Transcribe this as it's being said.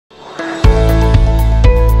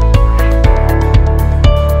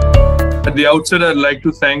At the outset, I'd like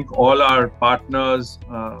to thank all our partners,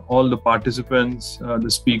 all the participants, the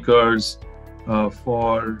speakers,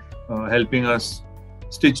 for helping us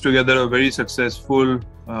stitch together a very successful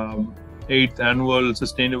 8th Annual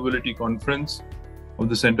Sustainability Conference of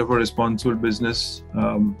the Center for Responsible Business.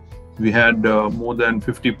 We had more than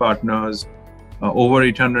 50 partners, over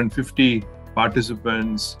 850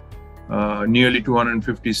 participants, nearly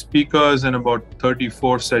 250 speakers, and about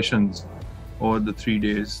 34 sessions over the 3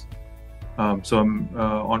 days. So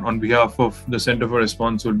on behalf of the Center for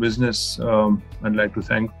Responsible Business, I'd like to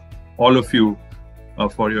thank all of you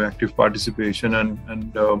for your active participation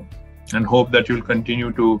and hope that you'll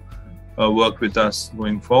continue to work with us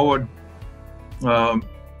going forward.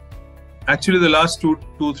 Actually, the last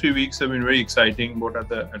 2-3 weeks have been very exciting, both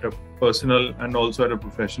at a personal and also at a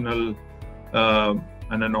professional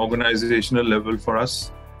and an organizational level for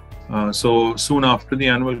us. So soon after the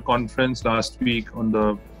annual conference last week, on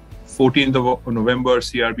the 14th of November,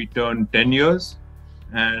 CRB turned 10 years,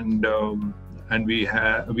 and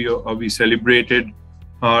we celebrated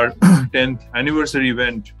our 10th anniversary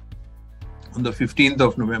event on the 15th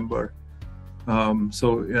of November.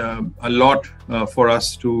 So a lot for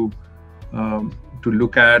us to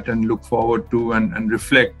look at and look forward to and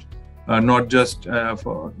reflect, not just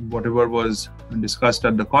for whatever was discussed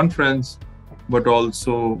at the conference, but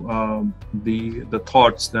also the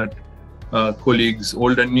thoughts that colleagues,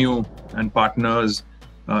 old and new, and partners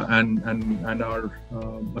and our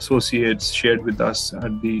associates shared with us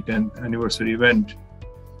at the 10th anniversary event.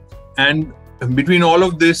 And between all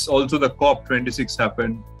of this, also the COP26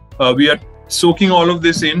 happened. We are soaking all of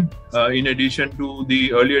this in addition to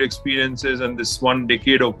the earlier experiences and this 1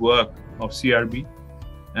 decade of work of CRB.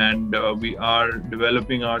 And we are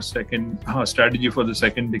developing our strategy for the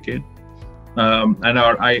 2nd decade. And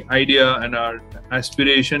our idea and our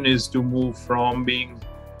aspiration is to move from being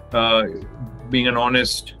an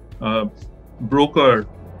honest broker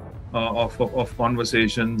of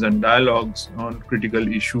conversations and dialogues on critical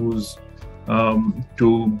issues,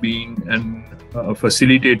 to being a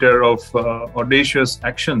facilitator of audacious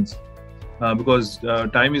actions, because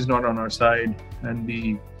time is not on our side and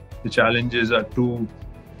the challenges are too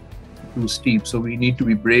steep. So we need to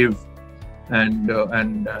be brave and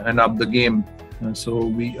up the game. So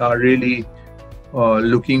we are really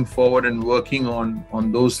looking forward and working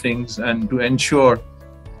on those things, and to ensure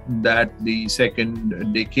that the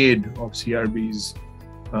 2nd decade of CRB's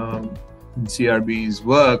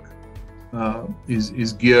work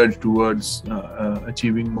is geared towards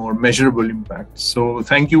achieving more measurable impact. So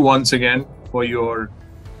thank you once again for your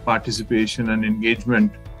participation and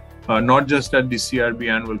engagement, not just at the CRB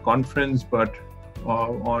annual conference, but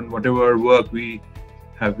on whatever work we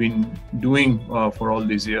have been doing for all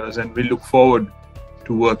these years. And we look forward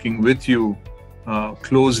to working with you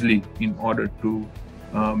closely in order to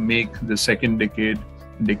make the 2nd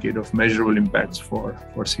decade of measurable impacts for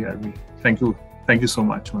CRB. Thank you so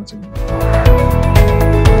much once again.